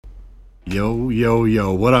Yo, yo,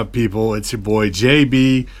 yo. What up, people? It's your boy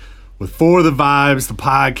JB with For the Vibes, the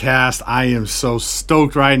podcast. I am so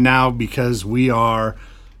stoked right now because we are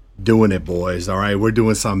doing it, boys. All right, we're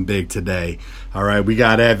doing something big today. All right, we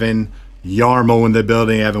got Evan Yarmo in the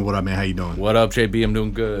building. Evan, what up, man? How you doing? What up, JB? I'm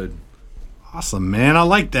doing good. Awesome, man. I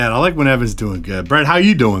like that. I like when Evan's doing good. Brett, how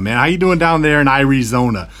you doing, man? How you doing down there in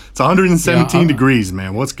Arizona? It's 117 degrees,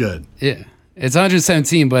 man. What's good? Yeah. It's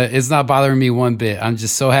 117, but it's not bothering me one bit. I'm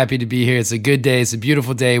just so happy to be here. It's a good day. It's a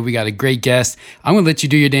beautiful day. We got a great guest. I'm going to let you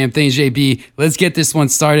do your damn thing, JB. Let's get this one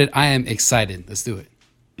started. I am excited. Let's do it.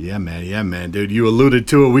 Yeah, man. Yeah, man. Dude, you alluded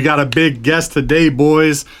to it. We got a big guest today,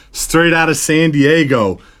 boys. Straight out of San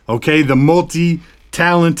Diego. Okay, the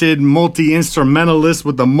multi-talented, multi-instrumentalist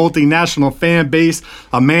with a multinational fan base.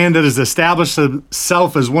 A man that has established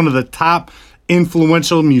himself as one of the top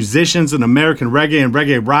influential musicians in American reggae and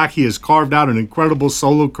reggae rock. He has carved out an incredible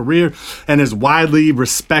solo career and is widely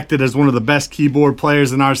respected as one of the best keyboard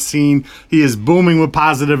players in our scene. He is booming with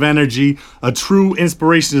positive energy, a true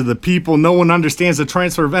inspiration to the people. No one understands the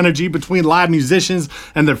transfer of energy between live musicians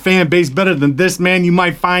and their fan base better than this man. You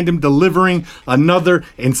might find him delivering another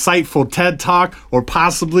insightful TED Talk or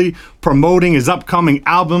possibly promoting his upcoming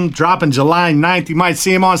album dropping July 9th. You might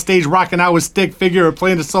see him on stage rocking out with Stick Figure or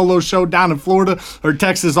playing a solo show down in Florida or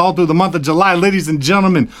Texas all through the month of July. Ladies and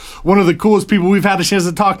gentlemen, one of the coolest people we've had a chance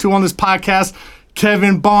to talk to on this podcast,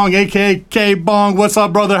 Kevin Bong, a.k.a. K-Bong. What's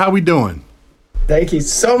up, brother? How we doing? Thank you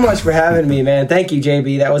so much for having me, man. Thank you,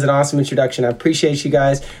 JB. That was an awesome introduction. I appreciate you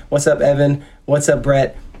guys. What's up, Evan? What's up,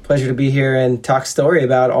 Brett? Pleasure to be here and talk story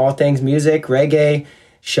about all things music, reggae,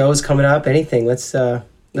 shows coming up, anything. Let's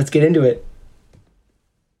get into it.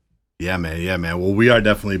 Yeah, man. Yeah, man. Well, we are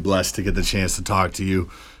definitely blessed to get the chance to talk to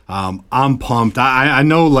you. I'm pumped. I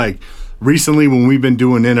know, like, recently when we've been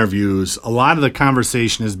doing interviews, a lot of the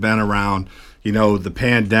conversation has been around, you know, the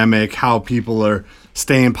pandemic, how people are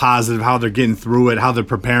staying positive, how they're getting through it, how they're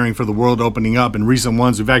preparing for the world opening up. And recent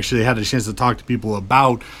ones, we've actually had a chance to talk to people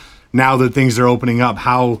about now that things are opening up,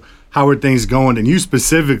 how are things going? And you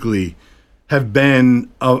specifically have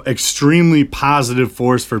been an extremely positive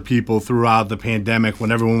force for people throughout the pandemic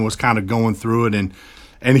when everyone was kind of going through it.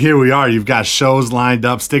 And here we are. You've got shows lined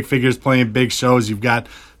up, Stick Figures playing big shows. You've got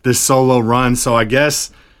this solo run. So I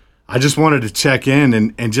guess I just wanted to check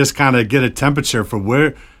in and just kind of get a temperature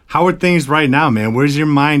for how are things right now, man? Where's your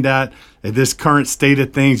mind at this current state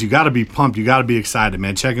of things? You got to be pumped. You got to be excited,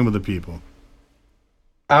 man. Check in with the people.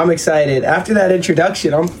 I'm excited. After that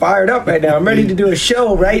introduction, I'm fired up right now. I'm ready to do a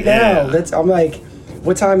show right now. Yeah. I'm like,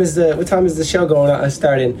 what time is the show going on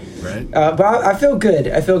starting? Right. But I feel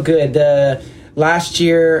good. Last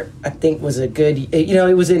year, I think, was a good,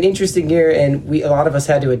 it was an interesting year, and a lot of us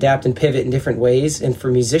had to adapt and pivot in different ways. And for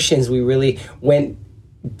musicians, we really went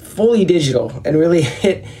fully digital and really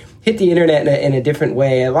hit the internet in a different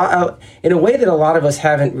way, in a way that a lot of us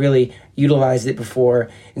haven't really utilized it before.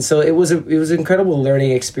 And so it was an incredible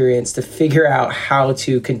learning experience to figure out how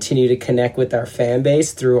to continue to connect with our fan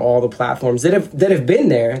base through all the platforms that have been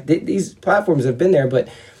there. These platforms have been there, but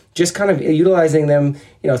just kind of utilizing them,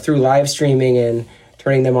 through live streaming and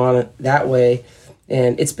turning them on that way.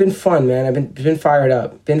 And it's been fun, man. I've been fired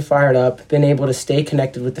up, been able to stay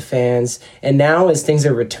connected with the fans. And now as things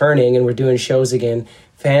are returning and we're doing shows again,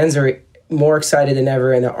 fans are more excited than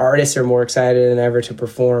ever, and the artists are more excited than ever to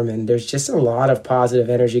perform. And there's just a lot of positive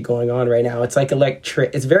energy going on right now. It's like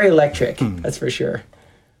electric. It's very electric, that's for sure.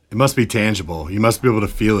 It must be tangible. You must be able to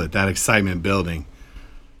feel it, that excitement building.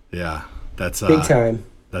 Yeah, that's big time.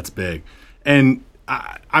 That's big. And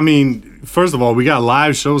I mean, first of all, we got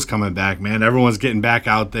live shows coming back, man. Everyone's getting back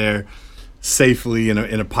out there safely in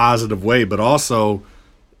a positive way. But also,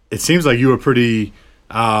 it seems like you were pretty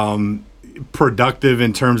productive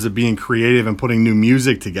in terms of being creative and putting new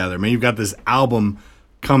music together. Man, you've got this album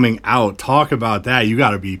coming out. Talk about that. You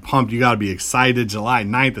got to be pumped. You got to be excited. July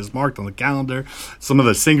 9th is marked on the calendar. Some of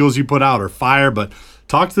the singles you put out are fire. But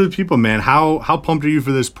talk to the people, man. How pumped are you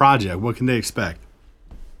for this project? What can they expect?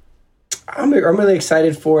 I'm really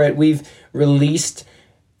excited for it. We've released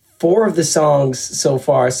 4 of the songs so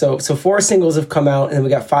far. So 4 singles have come out, and then we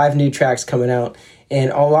got 5 new tracks coming out.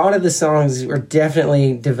 And a lot of the songs were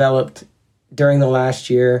definitely developed during the last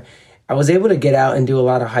year. I was able to get out and do a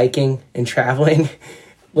lot of hiking and traveling,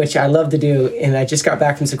 which I love to do. And I just got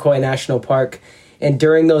back from Sequoia National Park. And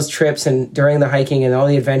during those trips and during the hiking and all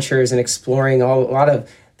the adventures and exploring a lot of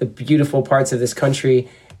the beautiful parts of this country,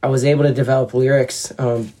 I was able to develop lyrics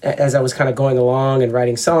as I was kind of going along and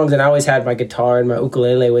writing songs. And I always had my guitar and my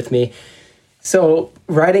ukulele with me. So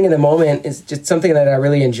writing in the moment is just something that I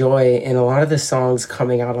really enjoy, and a lot of the songs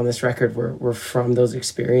coming out on this record were from those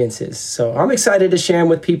experiences. So I'm excited to share them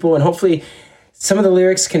with people, and hopefully some of the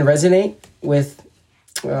lyrics can resonate with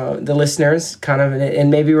the listeners, kind of,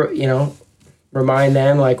 and maybe, you know, remind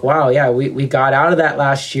them like, wow, yeah, we got out of that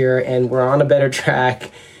last year and we're on a better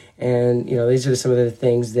track. And, you know, these are some of the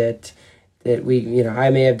things that we, you know,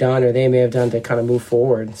 I may have done or they may have done to kind of move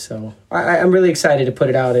forward. So I'm really excited to put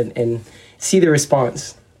it out and see the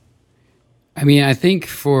response. I mean, I think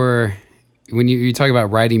for when you talk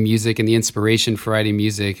about writing music and the inspiration for writing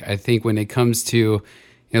music, I think when it comes to, you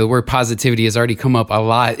know, the word positivity has already come up a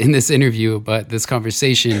lot in this interview, but this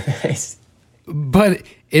conversation, but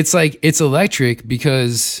it's like, it's electric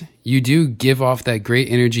because you do give off that great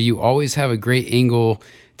energy. You always have a great angle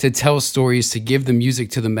to tell stories, to give the music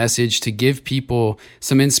to the message, to give people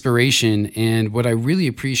some inspiration. And what I really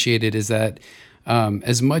appreciated is that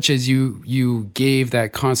as much as you gave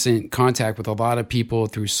that constant contact with a lot of people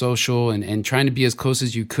through social and trying to be as close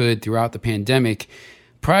as you could throughout the pandemic,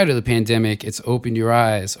 prior to the pandemic, it's opened your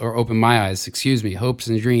eyes, or opened my eyes, excuse me, hopes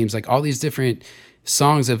and dreams, like all these different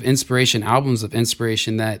songs of inspiration, albums of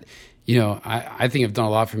inspiration that, you know, I think have done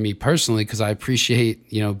a lot for me personally, because I appreciate,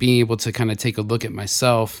 you know, being able to kind of take a look at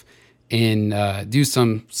myself and do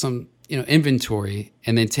some, you know, inventory,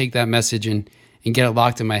 and then take that message and get it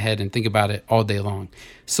locked in my head and think about it all day long.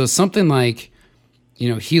 So something like, you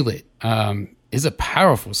know, Heal It is a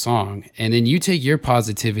powerful song. And then you take your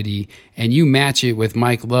positivity and you match it with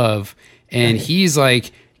Mike Love, and he's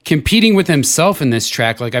like competing with himself in this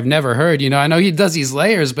track like I've never heard. You know, I know he does these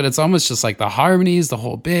layers, but it's almost just like the harmonies, the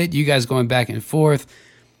whole bit, you guys going back and forth.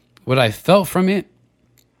 What I felt from it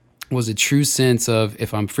was a true sense of,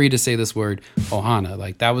 if I'm free to say this word, ohana.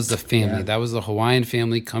 Like that was the family. Yeah. That was the Hawaiian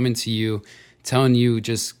family coming to you, telling you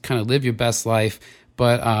just kind of live your best life.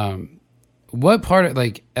 But what part of,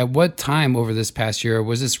 like, at what time over this past year,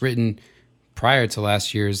 was this written prior to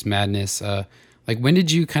last year's madness? Like, when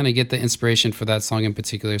did you kind of get the inspiration for that song in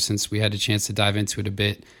particular, since we had a chance to dive into it a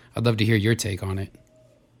bit? I'd love to hear your take on it.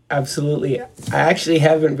 Absolutely. I actually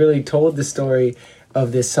haven't really told the story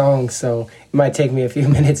of this song, so it might take me a few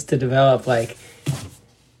minutes to develop, like,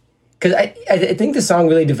 because I think the song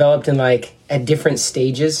really developed in, like, at different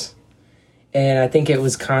stages. And I think it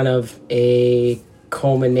was kind of a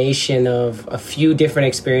culmination of a few different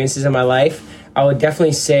experiences in my life. I would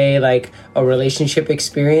definitely say like a relationship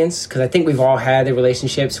experience, because I think we've all had the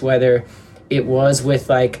relationships, whether it was with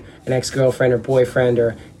like an ex-girlfriend or boyfriend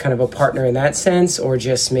or kind of a partner in that sense, or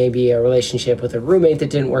just maybe a relationship with a roommate that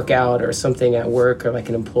didn't work out, or something at work, or like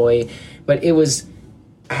an employee. But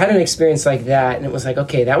I had an experience like that, and it was like,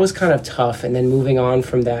 okay, that was kind of tough. And then moving on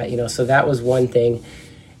from that, you know, so that was one thing.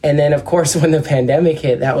 And then, of course, when the pandemic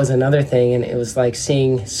hit, that was another thing. And it was like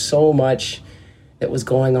seeing so much that was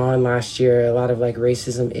going on last year, a lot of like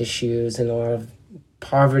racism issues and a lot of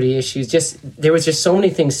poverty issues. There was just so many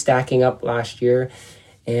things stacking up last year.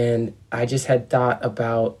 And I just had thought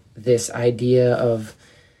about this idea of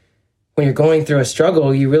when you're going through a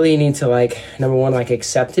struggle, you really need to, like, number one, like,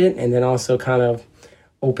 accept it, and then also kind of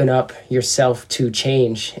open up yourself to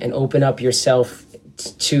change and open up yourself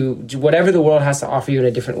to whatever the world has to offer you in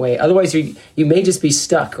a different way. Otherwise, you may just be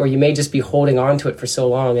stuck, or you may just be holding on to it for so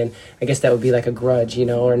long. And I guess that would be like a grudge, you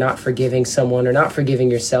know, or not forgiving someone, or not forgiving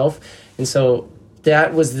yourself. And so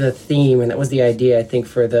that was the theme, and that was the idea, I think,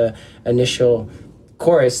 for the initial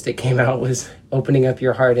chorus that came out, was opening up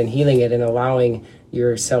your heart and healing it, and allowing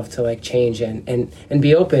yourself to like change and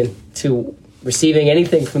be open to receiving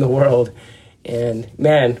anything from the world. And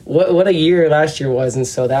man, what a year last year was. And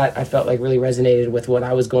so that I felt like really resonated with what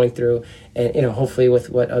I was going through, and, you know, hopefully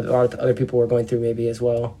with what a lot of other people were going through maybe as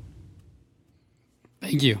well.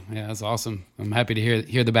 Thank you. Yeah, that's awesome. I'm happy to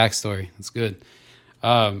hear the backstory. That's good.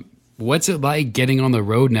 What's it like getting on the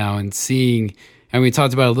road now and seeing, and we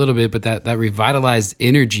talked about it a little bit, but that revitalized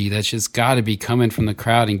energy that's just got to be coming from the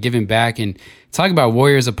crowd and giving back, and talk about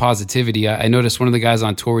warriors of positivity. I noticed one of the guys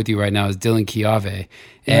on tour with you right now is Dylan Kiave,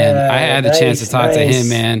 and I had the chance to talk to him,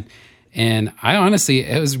 man. And I honestly,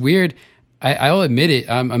 it was weird. I'll admit it.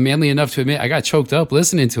 I'm manly enough to admit I got choked up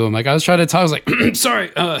listening to him. Like, I was trying to talk. I was like,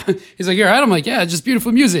 sorry. He's like, you're right. I'm like, yeah, just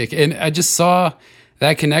beautiful music. And I just saw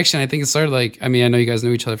that connection. I think it started like, I mean, I know you guys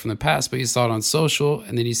knew each other from the past, but you saw it on social,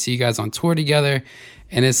 and then you see you guys on tour together.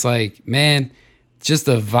 And it's like, man, just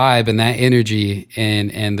the vibe and that energy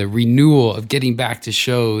and the renewal of getting back to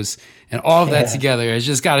shows and all of that together has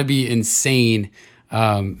just got to be insane.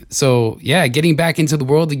 So yeah, getting back into the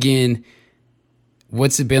world again,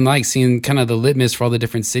 what's it been like seeing kind of the litmus for all the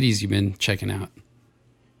different cities you've been checking out?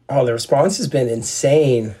 Oh, the response has been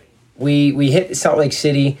insane. We hit Salt Lake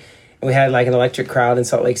City, and we had like an electric crowd in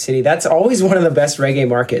Salt Lake City. That's always one of the best reggae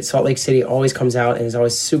markets. Salt Lake City always comes out and is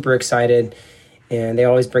always super excited, and they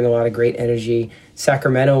always bring a lot of great energy.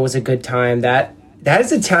 Sacramento was a good time. That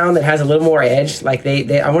is a town that has a little more edge. Like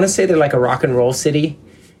they I want to say they're like a rock and roll city.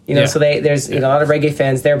 So there's a lot of reggae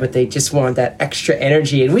fans there, but they just want that extra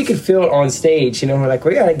energy, and we could feel it on stage. We're like,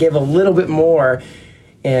 we got to give a little bit more.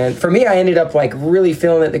 And for me, I ended up like really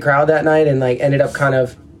feeling it, the crowd that night, and like ended up kind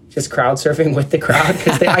of just crowd surfing with the crowd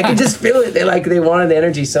because I could just feel it. They wanted the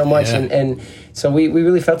energy so much, and so we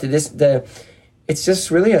really felt that it's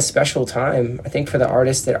just really a special time, I think, for the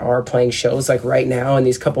artists that are playing shows like right now in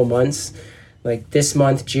these couple months. Like this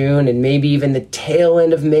month, June, and maybe even the tail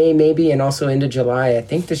end of May, maybe, and also into July. I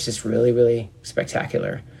think there's just really, really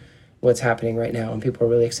spectacular what's happening right now, and people are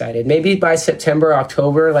really excited. Maybe by September,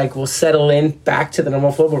 October, like we'll settle in back to the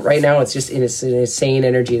normal flow, but right now it's just an insane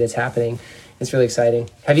energy that's happening. It's really exciting.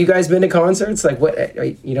 Have you guys been to concerts? Like what,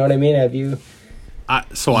 you know what I mean? Have you? I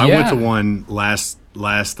went to one last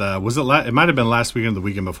was it it might have been last weekend or the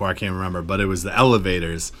weekend before, I can't remember, but it was the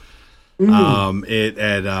Elevators. It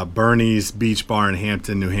at Bernie's Beach Bar in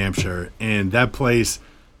Hampton, New Hampshire, and that place,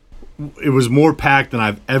 it was more packed than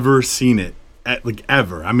I've ever seen it,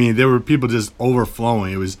 ever. I mean, there were people just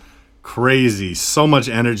overflowing. It was crazy, so much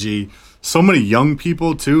energy, so many young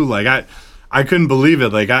people too. Like I couldn't believe it.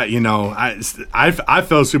 Like I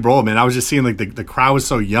felt super old, man. I was just seeing like the crowd was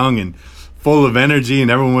so young and full of energy,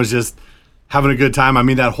 and everyone was just having a good time. I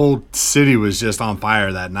mean, that whole city was just on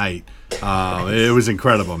fire that night. It was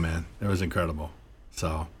incredible, man. It was incredible.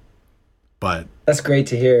 So, but that's great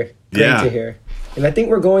to hear. Great to hear. And I think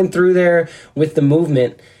we're going through there with the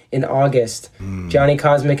Movement in August. Johnny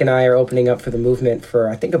Cosmic and I are opening up for the Movement for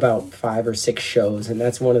I think about 5 or 6 shows, and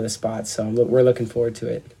that's one of the spots. So we're looking forward to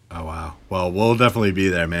it. Oh wow! Well, we'll definitely be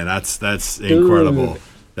there, man. That's incredible. Dude.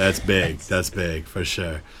 That's big. That's big for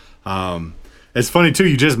sure. It's funny too.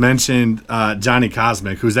 You just mentioned Johnny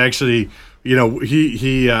Cosmic, who's actually.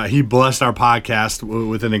 He blessed our podcast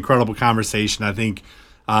with an incredible conversation. I think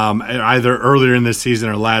either earlier in this season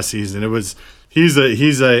or last season. He's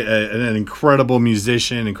an incredible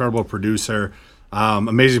musician, incredible producer,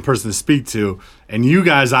 amazing person to speak to. And you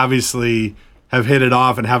guys obviously have hit it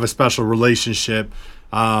off and have a special relationship.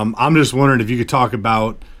 I'm just wondering if you could talk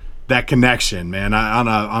about that connection, man,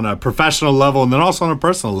 on a professional level and then also on a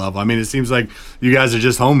personal level. I mean, it seems like you guys are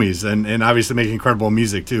just homies and obviously make incredible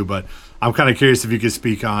music too, but I'm kind of curious if you could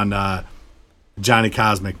speak on Johnny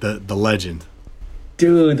Cosmic, the legend.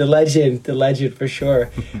 Dude, the legend for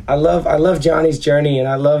sure. I love Johnny's journey, and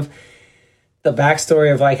I love the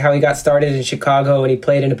backstory of like how he got started in Chicago, and he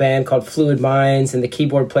played in a band called Fluid Minds, and the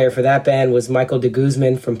keyboard player for that band was Michael de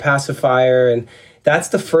Guzman from Pacifier, and that's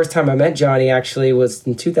the first time I met Johnny, actually, was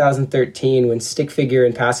in 2013 when Stick Figure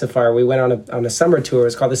and Pacifier, we went on a summer tour. It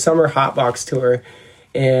was called the Summer Hotbox Tour,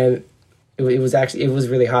 and it was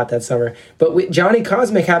really hot that summer. But Johnny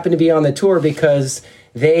Cosmic happened to be on the tour because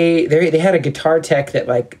they had a guitar tech that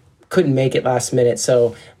like couldn't make it last minute.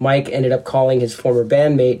 So Mike ended up calling his former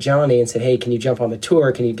bandmate Johnny and said, "Hey, can you jump on the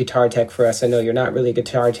tour? Can you guitar tech for us? I know you're not really a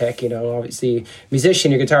guitar tech, obviously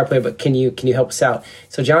musician, you're a guitar player, but can you help us out?"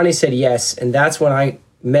 So Johnny said yes, and that's when I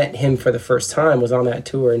met him for the first time, was on that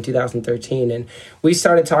tour in 2013, and we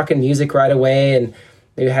started talking music right away, and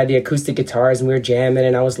we had the acoustic guitars and we were jamming,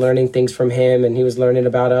 and I was learning things from him and he was learning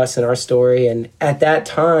about us and our story. And at that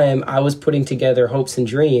time I was putting together Hopes and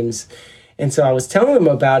Dreams, and so I was telling him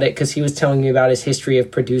about it because he was telling me about his history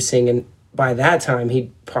of producing, and by that time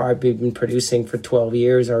he'd probably been producing for 12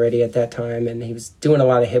 years already at that time, and he was doing a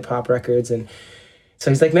lot of hip-hop records. And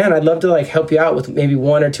so he's like, "Man, I'd love to like help you out with maybe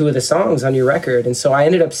 1 or 2 of the songs on your record." And so I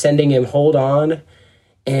ended up sending him Hold On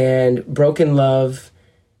and Broken Love,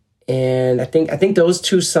 and I think those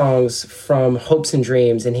 2 songs from Hopes and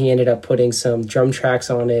Dreams, and he ended up putting some drum tracks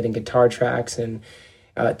on it and guitar tracks, and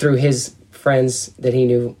through his friends that he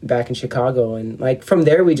knew back in Chicago. And like from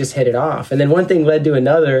there we just hit it off, and then one thing led to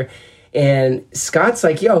another, and Scott's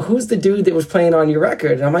like, "Yo, who's the dude that was playing on your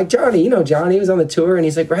record?" And I'm like, "Johnny, Johnny was on the tour." And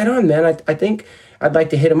he's like, "Right on, man. I think I'd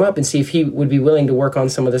like to hit him up and see if he would be willing to work on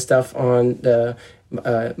some of the stuff on the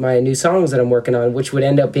my new songs that I'm working on, which would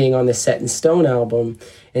end up being on the Set in Stone album."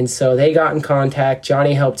 And so they got in contact.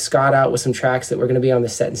 Johnny helped Scott out with some tracks that were going to be on the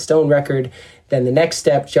Set in Stone record. Then the next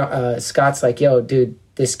step, Scott's like, "Yo, dude,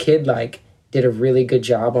 this kid like did a really good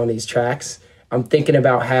job on these tracks. I'm thinking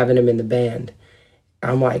about having him in the band."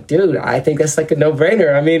 I'm like, "Dude, I think that's like a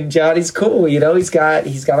no-brainer. I mean, Johnny's cool, he's got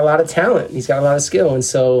a lot of talent. He's got a lot of skill." And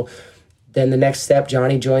so then the next step,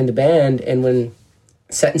 Johnny joined the band, and when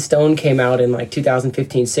Set in Stone came out in like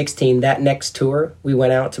 2015-16, that next tour, we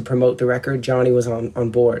went out to promote the record. Johnny was on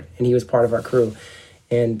board, and he was part of our crew.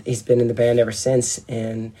 and he's been in the band ever since.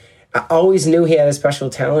 And I always knew he had a special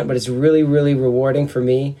talent, but it's really, really rewarding for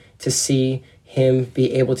me to see him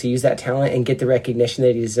be able to use that talent and get the recognition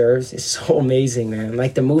that he deserves. Is so amazing, man.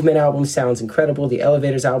 Like, the Movement album sounds incredible. The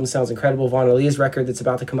Elevators album sounds incredible. Von Elia's record that's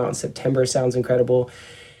about to come out in September sounds incredible.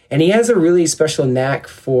 And he has a really special knack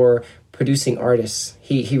for producing artists.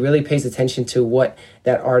 He really pays attention to what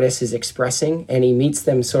that artist is expressing, and he meets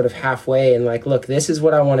them sort of halfway and like, look, this is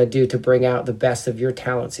what I want to do to bring out the best of your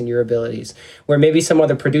talents and your abilities. Where maybe some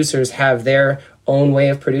other producers have their own way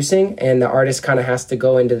of producing, and the artist kind of has to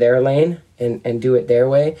go into their lane and do it their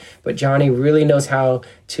way. But Johnny really knows how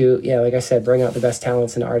to, like I said, bring out the best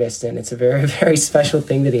talents in artists, and it's a very, very special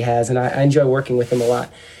thing that he has, and I enjoy working with him a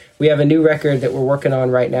lot. We have a new record that we're working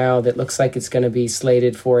on right now that looks like it's going to be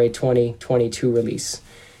slated for a 2022 release.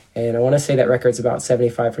 And I want to say that record's about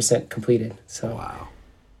 75% completed. So wow.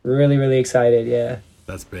 Really, really excited, yeah.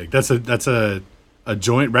 That's big. That's a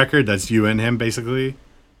joint record. That's you and him, basically?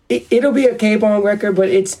 It'll be a K-Bong record, but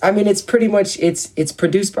it's pretty much, it's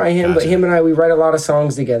produced by him, gotcha. But him and I, we write a lot of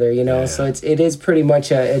songs together, Yeah. So it is pretty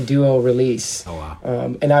much a duo release. Oh,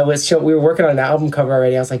 wow. And we were working on an album cover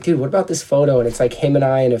already. I was like, dude, what about this photo? And it's like him and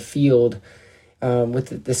I in a field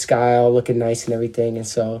with the sky all looking nice and everything. And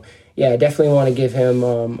so, yeah, I definitely want to give him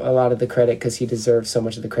a lot of the credit because he deserves so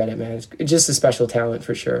much of the credit, man. It's just a special talent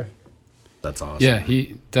for sure. That's awesome. Yeah,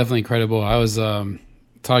 he definitely incredible. I was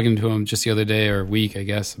talking to him just the other day or week, I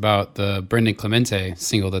guess, about the Brendan Clemente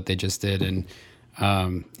single that they just did, and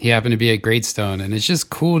he happened to be at Greatstone, and it's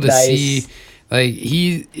just cool to see, like,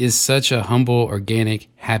 he is such a humble, organic,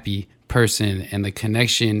 happy person, and the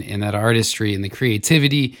connection and that artistry and the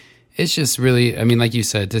creativity, it's just really, I mean, like you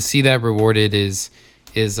said, to see that rewarded is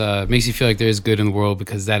makes you feel like there is good in the world,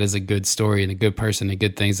 because that is a good story and a good person and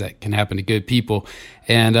good things that can happen to good people.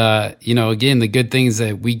 And again, the good things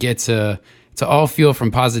that we get to all feel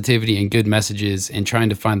from positivity and good messages, and trying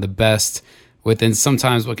to find the best within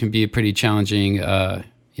sometimes what can be a pretty challenging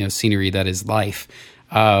scenery that is life.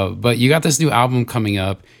 But you got this new album coming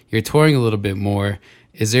up. You're touring a little bit more.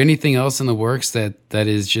 Is there anything else in the works that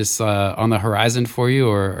is just on the horizon for you,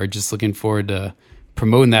 or just looking forward to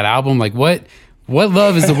promoting that album? Like, what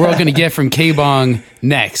love is the world going to get from K-Bong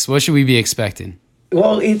next? What should we be expecting?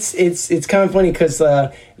 Well, it's kind of funny because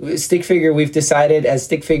Stick Figure, we've decided as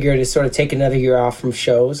Stick Figure to sort of take another year off from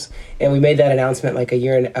shows, and we made that announcement like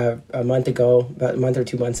a month ago, about a month or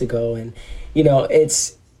 2 months ago, and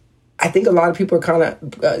I think a lot of people are kind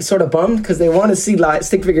of sort of bummed because they want to see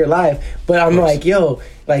Stick Figure live. But I'm like,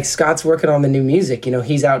 Scott's working on the new music.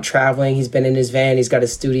 He's out traveling. He's been in his van. He's got a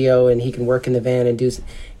studio, and he can work in the van and do,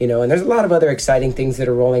 and there's a lot of other exciting things that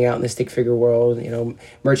are rolling out in the Stick Figure world,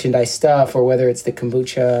 merchandise stuff, or whether it's the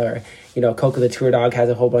kombucha or, Coco the Tour Dog has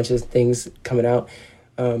a whole bunch of things coming out.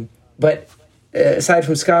 But aside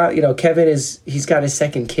from Scott, Kevin he's got his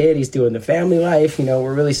second kid. He's doing the family life.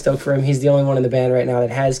 We're really stoked for him. He's the only one in the band right now that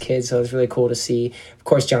has kids, so it's really cool to see. Of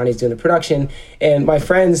course, Johnny's doing the production. And my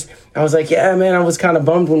friends, I was like, yeah, man, I was kind of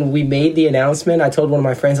bummed when we made the announcement. I told one of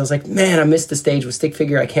my friends, I was like, man, I missed the stage with Stick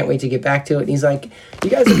Figure. I can't wait to get back to it. And he's like, you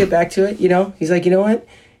guys will get back to it, He's like, you know what?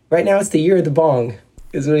 Right now it's the year of the bong,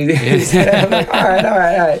 is what he said. I'm like, all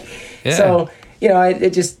right. Yeah. So, it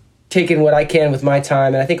just taking what I can with my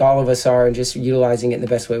time, and I think all of us are, and just utilizing it in the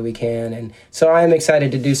best way we can. And so I am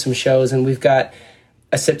excited to do some shows, and we've got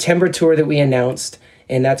a September tour that we announced,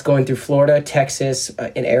 and that's going through Florida, Texas,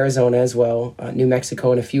 and Arizona as well, New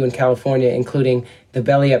Mexico, and a few in California, including the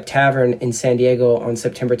Belly Up Tavern in San Diego on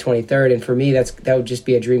September 23rd. And for me, that would just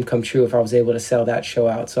be a dream come true if I was able to sell that show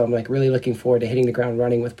out. So I'm like really looking forward to hitting the ground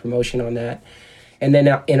running with promotion on that. And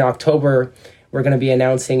then in October, we're going to be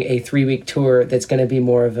announcing a 3-week tour that's going to be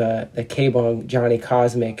more of the K-Bong, Johnny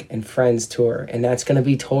Cosmic, and Friends tour. And that's going to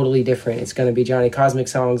be totally different. It's going to be Johnny Cosmic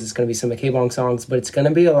songs. It's going to be some K-Bong songs, but it's going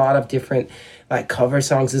to be a lot of different cover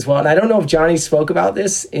songs as well. And I don't know if Johnny spoke about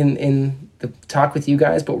this in the talk with you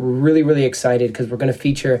guys, but we're really, really excited because we're going to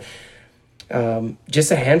feature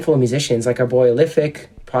just a handful of musicians, like our boy Olympic,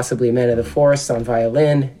 possibly Man of the Forest on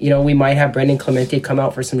violin. We might have Brendan Clemente come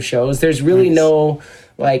out for some shows. There's really no,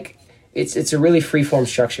 it's a really free-form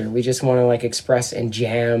structure. We just want to express and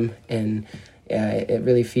jam, and it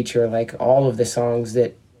really feature all of the songs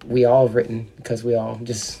that we all have written because we all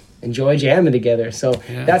just enjoy jamming together. So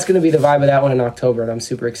That's going to be the vibe of that one in October, and I'm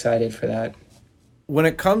super excited for that. When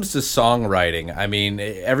it comes to songwriting, I mean,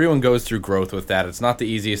 everyone goes through growth with that. It's not the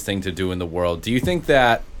easiest thing to do in the world. Do you think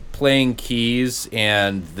that playing keys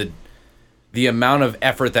and the amount of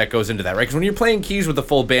effort that goes into that, right? Because when you're playing keys with a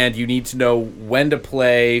full band, you need to know when to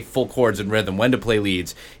play full chords and rhythm, when to play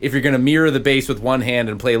leads. If you're going to mirror the bass with one hand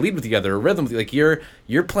and play a lead with the other, or rhythm, like you're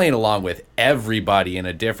playing along with everybody in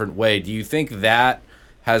a different way. Do you think that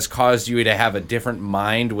has caused you to have a different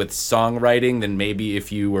mind with songwriting than maybe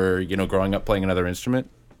if you were, growing up playing another instrument?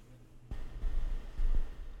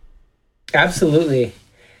 Absolutely.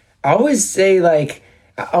 I always say, I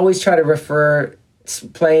always try to refer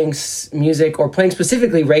playing music or playing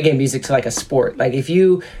specifically reggae music to like a sport. Like if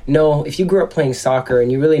you grew up playing soccer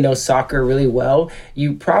and you really know soccer really well,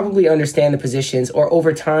 you probably understand the positions, or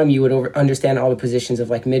over time you would understand all the positions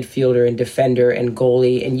of like midfielder and defender and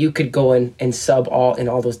goalie, and you could go and sub all in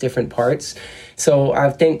all those different parts. So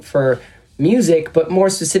I think for music, but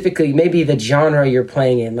more specifically maybe the genre you're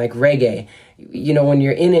playing in, like reggae, when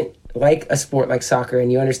you're in it like a sport like soccer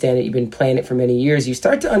and you understand it, you've been playing it for many years, you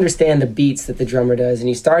start to understand the beats that the drummer does, and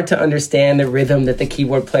you start to understand the rhythm that the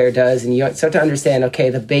keyboard player does, and you start to understand, okay,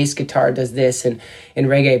 the bass guitar does this, and in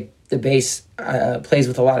reggae the bass plays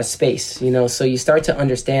with a lot of space, so you start to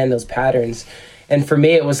understand those patterns. And for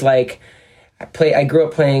me it was like I grew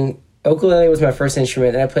up playing ukulele was my first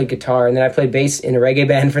instrument, then I played guitar, and then I played bass in a reggae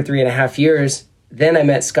band for 3.5 years. Then I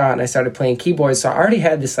met Scott and I started playing keyboards. So I already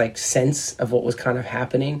had this like sense of what was kind of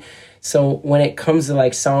happening. So when it comes to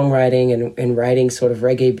like songwriting and writing sort of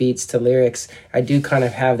reggae beats to lyrics, I do kind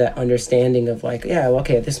of have that understanding of like, yeah,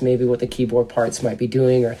 okay, this may be what the keyboard parts might be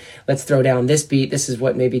doing, or let's throw down this beat. This is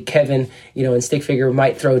what maybe Kevin, in Stick Figure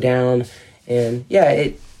might throw down. And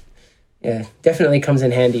it definitely comes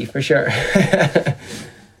in handy for sure. Hey,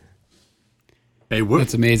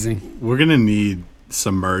 that's amazing. We're going to need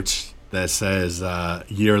some merch that says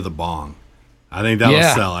Year of the Bong. I think that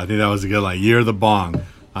will sell. I think that was a good line. Year of the Bong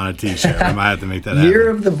on a t-shirt. I might have to make that happen. Year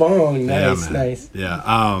of the Bong. Nice, nice. Yeah.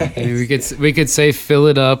 I mean, we could say fill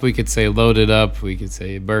it up. We could say load it up. We could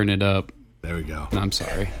say burn it up. There we go. No, I'm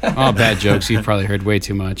sorry. All bad jokes. You've probably heard way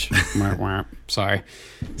too much. Sorry.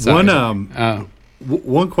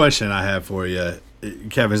 One question I have for you,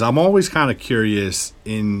 Kevin, is I'm always kind of curious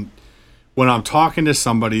when I'm talking to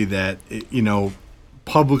somebody that,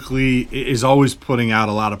 publicly is always putting out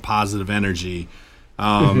a lot of positive energy.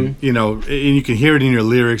 And you can hear it in your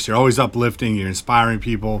lyrics. You're always uplifting. You're inspiring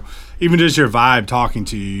people. Even just your vibe talking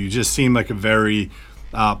to you, you just seem like a very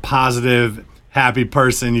positive, happy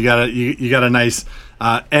person. You got a nice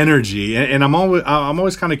energy, and I'm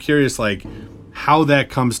always kind of curious, like how that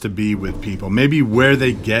comes to be with people. Maybe where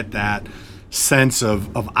they get that sense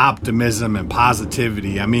of optimism and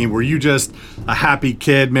positivity. I mean, were you just a happy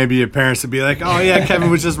kid? Maybe your parents would be like, oh yeah, Kevin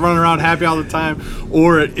was just running around happy all the time.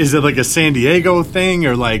 Or is it like a San Diego thing?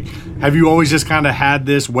 Or like, have you always just kind of had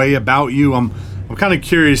this way about you? I'm kind of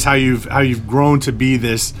curious how you've grown to be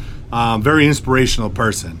this very inspirational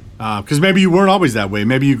person. Because maybe you weren't always that way.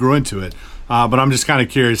 Maybe you grew into it. But I'm just kind of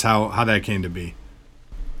curious how that came to be.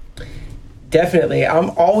 Definitely. I'm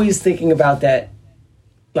always thinking about that.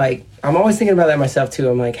 I'm always thinking about that myself too.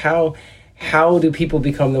 I'm like, how do people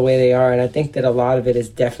become the way they are? And I think that a lot of it is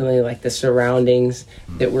definitely like the surroundings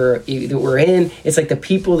that we're in. It's like the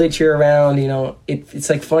people that you're around. It's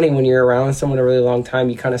like funny when you're around someone a really long time,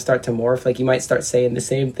 you kind of start to morph. Like you might start saying the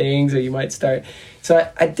same things, or you might start. So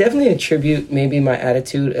I definitely attribute maybe my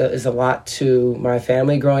attitude is a lot to my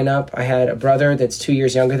family growing up. I had a brother that's 2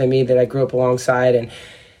 years younger than me that I grew up alongside, and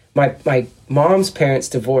my mom's parents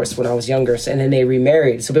divorced when I was younger, and then they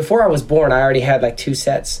remarried. So before I was born, I already had like 2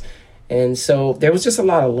 sets. And so there was just a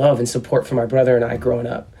lot of love and support for my brother and I growing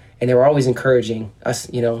up. And they were always encouraging us,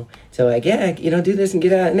 to like, yeah, do this and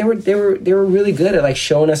get out. And they were really good at like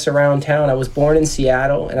showing us around town. I was born in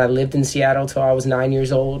Seattle, and I lived in Seattle till I was 9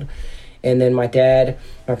 years old. And then my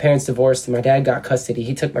parents divorced, and my dad got custody.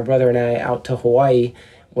 He took my brother and I out to Hawaii,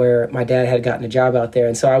 where my dad had gotten a job out there.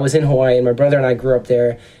 And so I was in Hawaii, and my brother and I grew up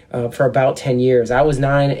there for about 10 years. I was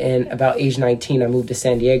 9, and about age 19, I moved to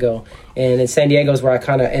San Diego. And in San Diego is where I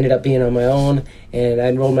kind of ended up being on my own. And I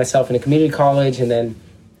enrolled myself in a community college, and then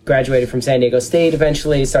graduated from San Diego State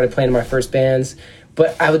eventually, started playing in my first bands.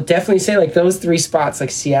 But I would definitely say like those 3 spots,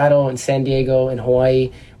 like Seattle and San Diego and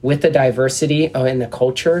Hawaii, with the diversity and the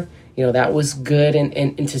culture, that was good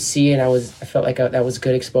and to see. And I felt like that was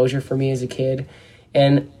good exposure for me as a kid.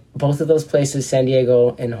 And both of those places, San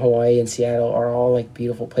Diego and Hawaii and Seattle, are all like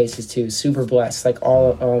beautiful places too. Super blessed, like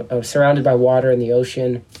all surrounded by water and the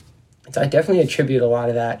ocean. So I definitely attribute a lot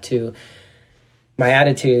of that to my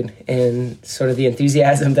attitude and sort of the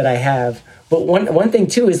enthusiasm that I have. But one thing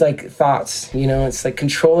too is like thoughts, you know, it's like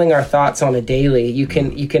controlling our thoughts on a daily. You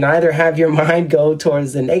can either have your mind go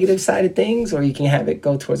towards the negative side of things, or you can have it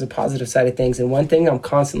go towards the positive side of things. And one thing I'm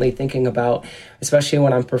constantly thinking about, especially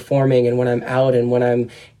when I'm performing and when I'm out and when I'm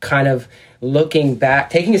kind of looking back,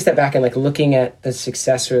 taking a step back and like looking at the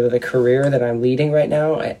success or the career that I'm leading right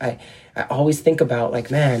now, I always think about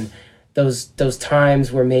like, man, those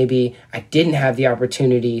times where maybe I didn't have the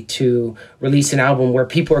opportunity to release an album where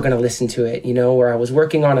people are going to listen to it, you know, where I was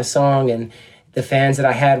working on a song and the fans that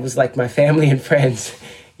I had was like my family and friends,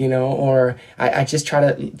 you know, or I just try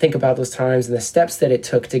to think about those times and the steps that it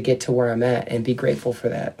took to get to where I'm at and be grateful for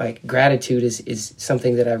that. Like gratitude is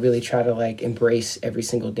something that I really try to like embrace every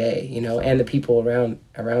single day, you know, and the people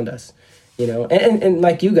around us, you know, and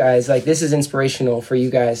like you guys, like this is inspirational for you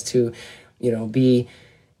guys to, you know, be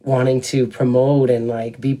wanting to promote and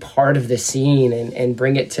like be part of the scene and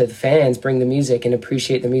bring it to the fans, bring the music and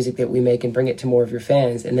appreciate the music that we make and bring it to more of your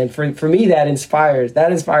fans. And then for me, that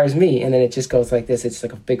inspires me. And then it just goes like this. It's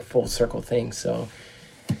like a big full circle thing. So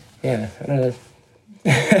yeah, I don't know.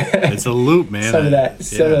 It's a loop, man. Some of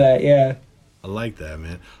that. Yeah. I like that,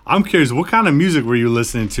 man. I'm curious, what kind of music were you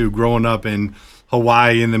listening to growing up in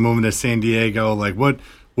Hawaii and then moving to San Diego? Like what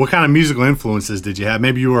kind of musical influences did you have?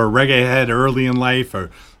 Maybe you were a reggae head early in life,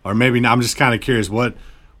 or maybe not. I'm just kind of curious. What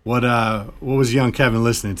was young Kevin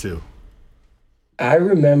listening to? I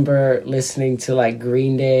remember listening to like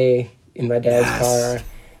Green Day in my dad's car.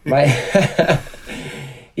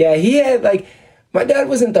 He had like, my dad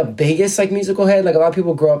wasn't the biggest like musical head. Like a lot of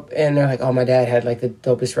people grow up and they're like, oh, my dad had like the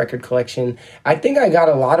dopest record collection. I think I got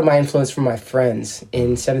a lot of my influence from my friends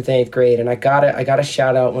in 7th and 8th grade. And I gotta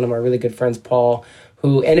shout out one of my really good friends, Paul,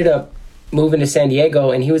 who ended up moving to San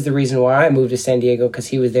Diego, and he was the reason why I moved to San Diego, because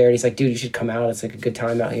he was there and he's like, dude, you should come out. It's like a good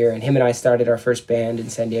time out here. And him and I started our first band in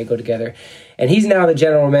San Diego together. And he's now the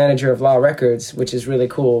general manager of Law Records, which is really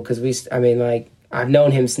cool because I've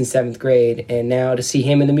known him since 7th grade, and now to see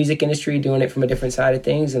him in the music industry doing it from a different side of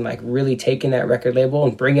things and like really taking that record label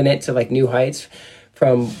and bringing it to like new heights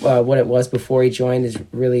from what it was before he joined is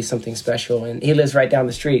really something special. And he lives right down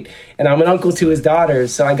the street, and I'm an uncle to his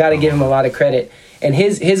daughters, so I got to give him a lot of credit. And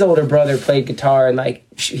his older brother played guitar, and like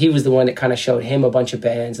he was the one that kind of showed him a bunch of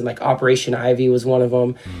bands, and like Operation Ivy was one of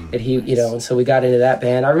them that he, you know, and so we got into that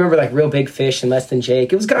band. I remember like Real Big Fish and Less Than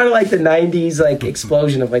Jake. It was kind of like the 90s like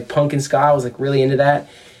explosion of like punk and ska. I was like really into that.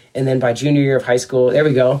 And then by junior year of high school, there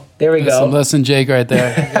we go. Some Less Than Jake right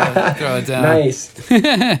there. Yeah, throw it down. Nice.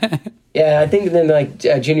 Yeah, I think then like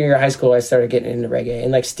junior year of high school, I started getting into reggae,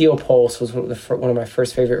 and like Steel Pulse was one of my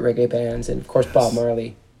first favorite reggae bands, and of course Bob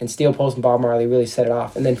Marley. And Steel Pulse and Bob Marley really set it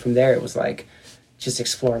off. And then from there, it was like just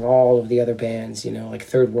exploring all of the other bands, you know, like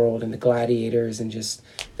Third World and the Gladiators and just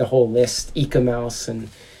the whole list, Ika Mouse and,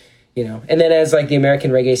 you know. And then as like the American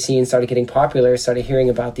reggae scene started getting popular, started hearing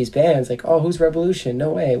about these bands, like, oh, who's Revolution? No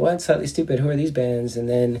way. What? Slightly Stupid. Who are these bands? And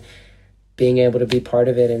then being able to be part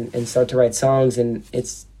of it and start to write songs. And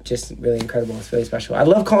it's just really incredible. It's really special. I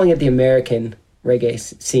love calling it the American reggae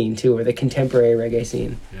scene too, or the contemporary reggae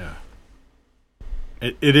scene. Yeah.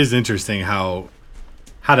 It is interesting how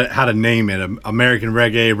to name it. American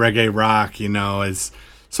reggae rock, you know, it's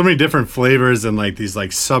so many different flavors and like these like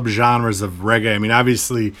subgenres of reggae. I mean,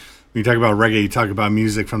 obviously when you talk about reggae, you talk about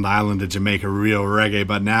music from the island of Jamaica, real reggae,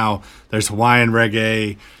 but now there's Hawaiian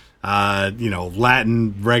reggae, you know,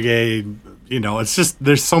 Latin reggae, you know, it's just,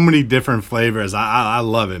 there's so many different flavors. I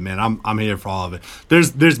love it, man. I'm here for all of it.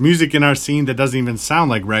 There's music in our scene that doesn't even sound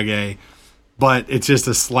like reggae, but it's just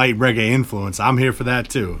a slight reggae influence. I'm here for that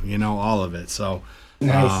too, you know, all of it. So,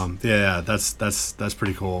 nice. That's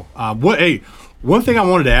pretty cool. One thing I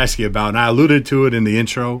wanted to ask you about, and I alluded to it in the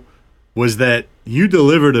intro, was that you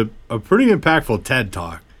delivered a pretty impactful TED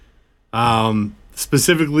Talk,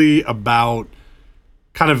 specifically about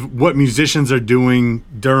kind of what musicians are doing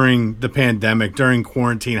during the pandemic, during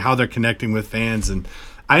quarantine, how they're connecting with fans. And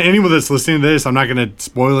anyone that's listening to this, I'm not going to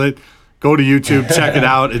spoil it. Go to YouTube, check it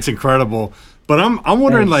out. It's incredible. But I'm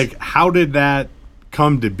wondering, like, how did that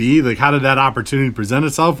come to be? Like, how did that opportunity present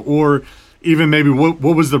itself? Or even maybe what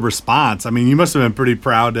was the response? I mean, you must have been pretty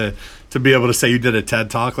proud to be able to say you did a TED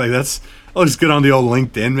Talk. Like, I'll just get on the old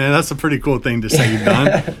LinkedIn, man. That's a pretty cool thing to say you've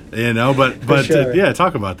done, you know? But sure. Yeah,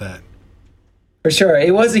 talk about that. For sure.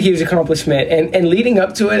 It was a huge accomplishment. And leading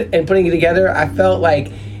up to it and putting it together, I felt like,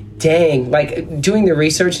 dang, like doing the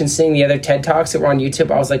research and seeing the other TED Talks that were on YouTube,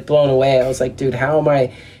 I was like blown away. I was like, dude, how am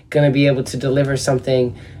I going to be able to deliver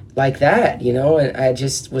something like that, you know? And I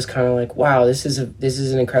just was kind of like, wow, this is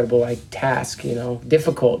an incredible like task, you know,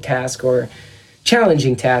 difficult task or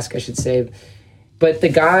challenging task, I should say. But the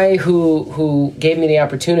guy who gave me the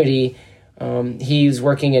opportunity, he's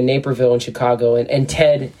working in Naperville in Chicago, and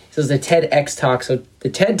TED, so it's the TEDx Talk. So the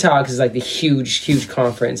TED Talks is like the huge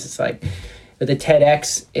conference. It's like, but the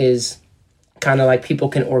TEDx is kind of like people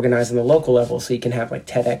can organize on the local level. So you can have like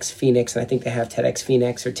TEDx Phoenix, and I think they have TEDx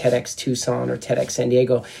Phoenix or TEDx Tucson or TEDx San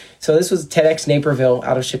Diego. So this was TEDx Naperville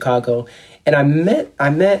out of Chicago. And I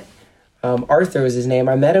met Arthur was his name.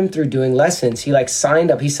 I met him through doing lessons. He like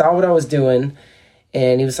signed up. He saw what I was doing,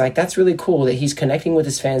 and he was like, that's really cool that he's connecting with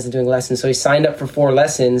his fans and doing lessons. So he signed up for 4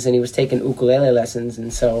 lessons, and he was taking ukulele lessons.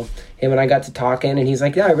 And so him and I got to talking, and he's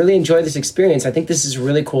like, yeah, I really enjoyed this experience. I think this is a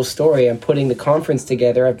really cool story. I'm putting the conference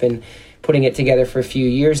together. I've been putting it together for a few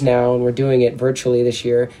years now, and we're doing it virtually this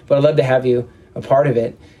year, but I'd love to have you a part of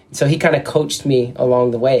it. So he kind of coached me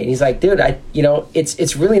along the way. And he's like, dude,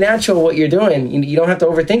 it's really natural what you're doing. You don't have to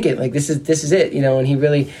overthink it. Like, this is it, and he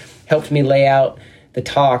really helped me lay out the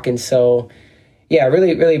talk. And so, yeah,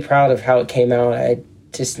 really, really proud of how it came out. I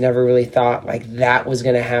just never really thought like that was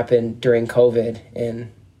going to happen during COVID,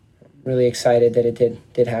 and really excited that it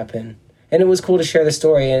did happen. And it was cool to share the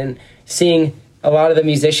story and seeing a lot of the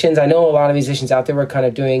musicians. I know a lot of musicians out there were kind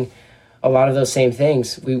of doing a lot of those same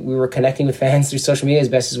things. We were connecting with fans through social media as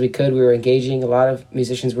best as we could. We were engaging. A lot of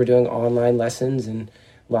musicians were doing online lessons and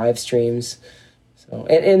live streams. So,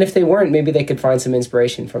 and if they weren't, maybe they could find some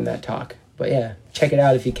inspiration from that talk. But yeah, check it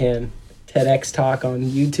out if you can. TEDx Talk on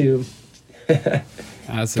YouTube.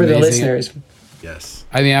 That's for amazing. The listeners. Yes.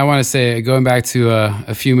 I mean, I want to say, going back to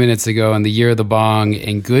a few minutes ago in the year of the bong,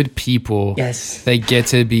 and good people Yes. that get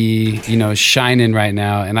to be, shining right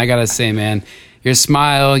now. And I got to say, man, your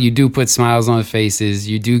smile, you do put smiles on faces.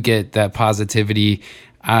 You do get that positivity.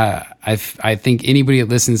 I think anybody that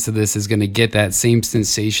listens to this is going to get that same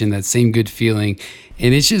sensation, that same good feeling.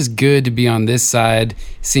 And it's just good to be on this side,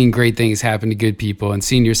 seeing great things happen to good people and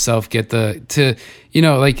seeing yourself get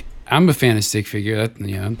I'm a fan of Stick Figure.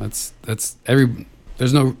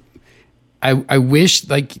 I wish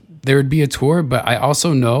like there would be a tour, but I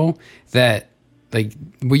also know that like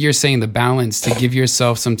what you're saying, the balance to give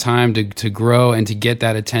yourself some time to grow and to get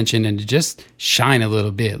that attention and to just shine a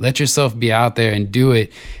little bit. Let yourself be out there and do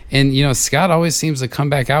it. And, Scott always seems to come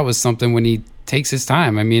back out with something when he takes his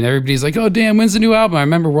time. I mean, everybody's like, oh, damn, when's the new album? I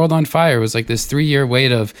remember World on Fire. It was like this 3-year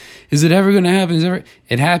wait of, is it ever going to happen?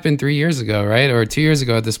 It happened 3 years ago, right? Or 2 years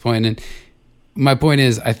ago at this point. And my point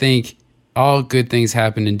is, I think all good things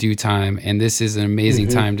happen in due time. And this is an amazing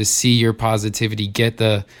time to see your positivity get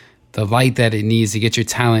the light that it needs, to get your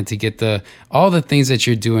talent, to get all the things that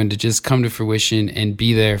you're doing to just come to fruition and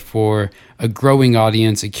be there for a growing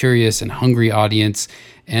audience, a curious and hungry audience,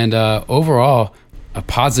 and overall a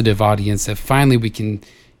positive audience that finally we can,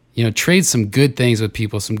 trade some good things with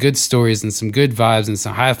people, some good stories and some good vibes and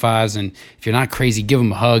some high fives. And if you're not crazy, give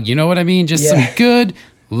them a hug. You know what I mean? Just some good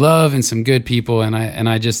love and some good people. And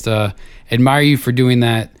I just admire you for doing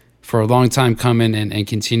that for a long time coming and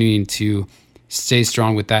continuing to stay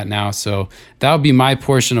strong with that now. So that would be my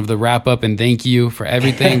portion of the wrap up, and thank you for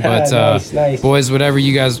everything. But nice. Boys, whatever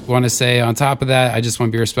you guys want to say on top of that, I just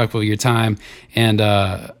want to be respectful of your time. And,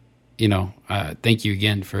 thank you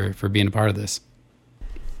again for being a part of this.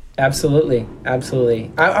 Absolutely.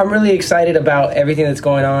 I'm really excited about everything that's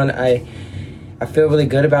going on. I feel really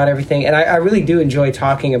good about everything. And I really do enjoy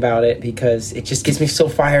talking about it because it just gets me so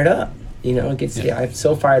fired up. I'm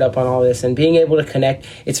so fired up on all this and being able to connect.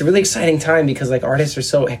 It's a really exciting time because like artists are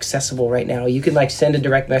so accessible right now. You can like send a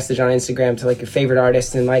direct message on Instagram to like your favorite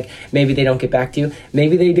artist and like maybe they don't get back to you.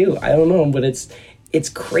 Maybe they do. I don't know. But it's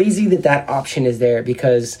crazy that option is there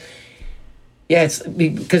because it's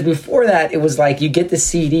because before that it was like you get the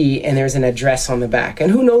CD and there's an address on the back, and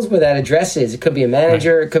who knows where that address is. It could be a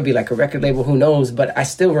manager, right. It could be like a record label, who knows. But I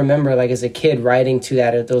still remember like as a kid writing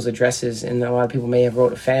to those addresses, and a lot of people may have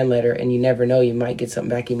wrote a fan letter, and you never know, you might get something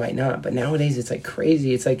back, you might not. But nowadays it's like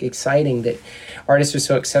crazy. It's like exciting that artists are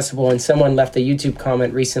so accessible. And someone left a YouTube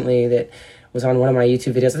comment recently that was on one of my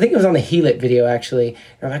YouTube videos. I think it was on the Heal It video, actually.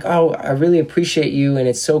 They're like, oh, I really appreciate you, and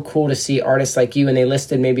it's so cool to see artists like you. And they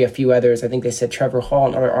listed maybe a few others. I think they said Trevor Hall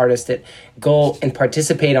and other artists that go and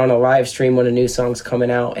participate on a live stream when a new song's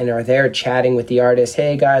coming out and are there chatting with the artist.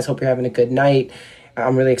 Hey, guys, hope you're having a good night.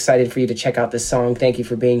 I'm really excited for you to check out this song. Thank you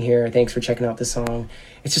for being here. Thanks for checking out the song.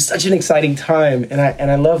 It's just such an exciting time. And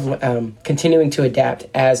I love continuing to adapt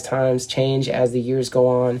as times change, as the years go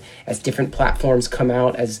on, as different platforms come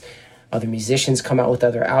out, as other musicians come out with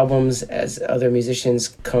other albums, as other musicians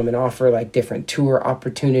come and offer like different tour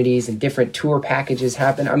opportunities and different tour packages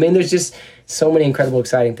happen. I mean, there's just so many incredible,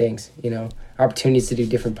 exciting things, opportunities to do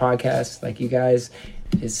different podcasts like you guys.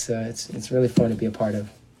 It's really fun to be a part of.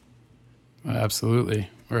 Absolutely.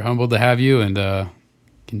 We're humbled to have you and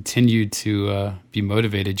continue to be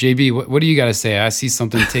motivated. JB, what do you got to say? I see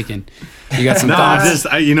something ticking. You got some thoughts?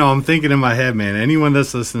 I'm thinking in my head, man, anyone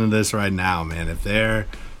that's listening to this right now, man, if their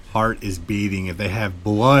heart is beating, if they have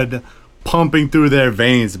blood pumping through their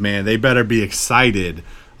veins, man, they better be excited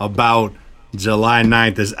about July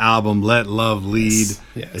 9th. This album, Let Love Lead,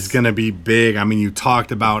 is going to be big. I mean, you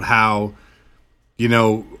talked about how,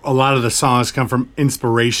 a lot of the songs come from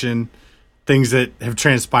inspiration, things that have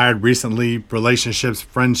transpired recently, relationships,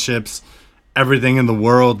 friendships, everything in the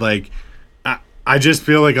world. Like, I just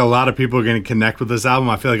feel like a lot of people are going to connect with this album.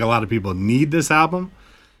 I feel like a lot of people need this album.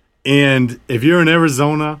 And if you're in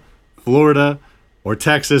Arizona, Florida, or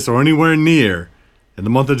Texas, or anywhere near in the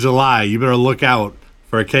month of July, you better look out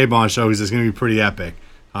for a K-Bon show because it's going to be pretty epic.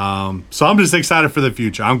 So I'm just excited for the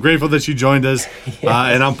future. I'm grateful that you joined us,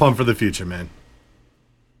 and I'm pumped for the future, man.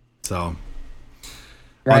 So...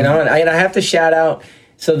 Right on. I have to shout out.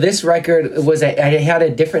 So this record was, I had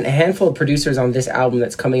a handful of producers on this album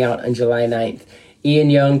that's coming out on July 9th.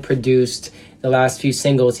 Ian Young produced the last few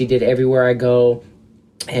singles. He did Everywhere I Go,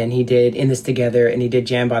 and he did In This Together, and he did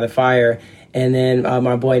Jam by the Fire. And then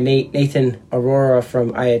my boy Nathan Aurora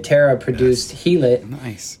from Ayaterra produced Heal It.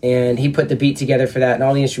 Nice. And he put the beat together for that and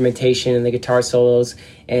all the instrumentation and the guitar solos.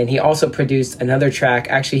 And he also produced another track.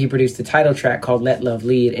 Actually, he produced the title track called Let Love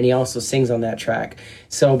Lead, and he also sings on that track.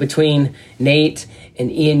 So between Nate and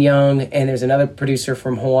Ian Young, and there's another producer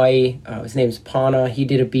from Hawaii, his name's Pana, he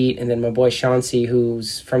did a beat, and then my boy Chauncey,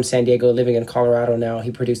 who's from San Diego, living in Colorado now,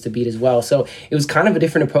 he produced a beat as well. So it was kind of a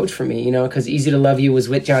different approach for me, because Easy to Love You was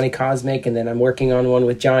with Johnny Cosmic, and then I'm working on one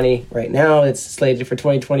with Johnny right now. It's slated for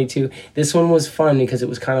 2022. This one was fun because it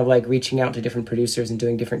was kind of like reaching out to different producers and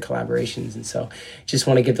doing different collaborations, and so just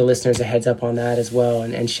want to give the listeners a heads up on that as well,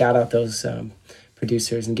 and shout out those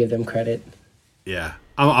producers and give them credit. Yeah,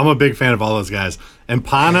 I'm a big fan of all those guys. And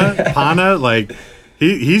Pana, like,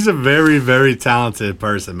 he's a very, very talented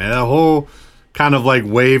person, man. That whole kind of like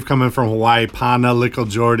wave coming from Hawaii, Pana, Lickle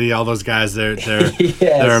Jordy, all those guys, they're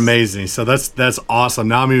they're amazing. So that's awesome.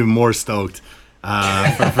 Now I'm even more stoked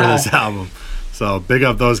for this album. So big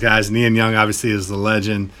up those guys. And Ian Young obviously is the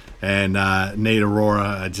legend. And Nate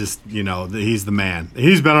Aurora, he's the man.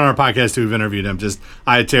 He's been on our podcast too. We've interviewed him. Just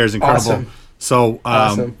Ayaterra is incredible. Awesome. So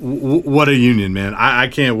what a union, man. I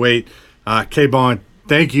can't wait. K-Bon,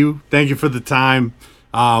 thank you. Thank you for the time.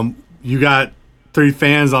 You got 3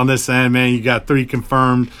 fans on this end, man. You got 3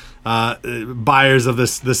 confirmed buyers of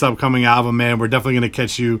this upcoming album, man. We're definitely going to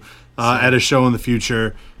catch you at a show in the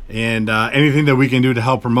future. And anything that we can do to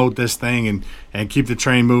help promote this thing and keep the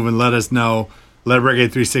train moving, let us know. Let Reggae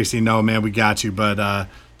 360 know, man, we got you. But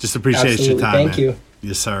just appreciate your time, Thank man. you.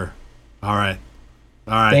 Yes, sir. All right.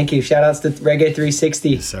 Thank you. Shout outs to Reggae 360.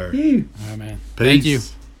 Yes, sir. All right, man. Peace. Thank you.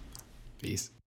 Peace.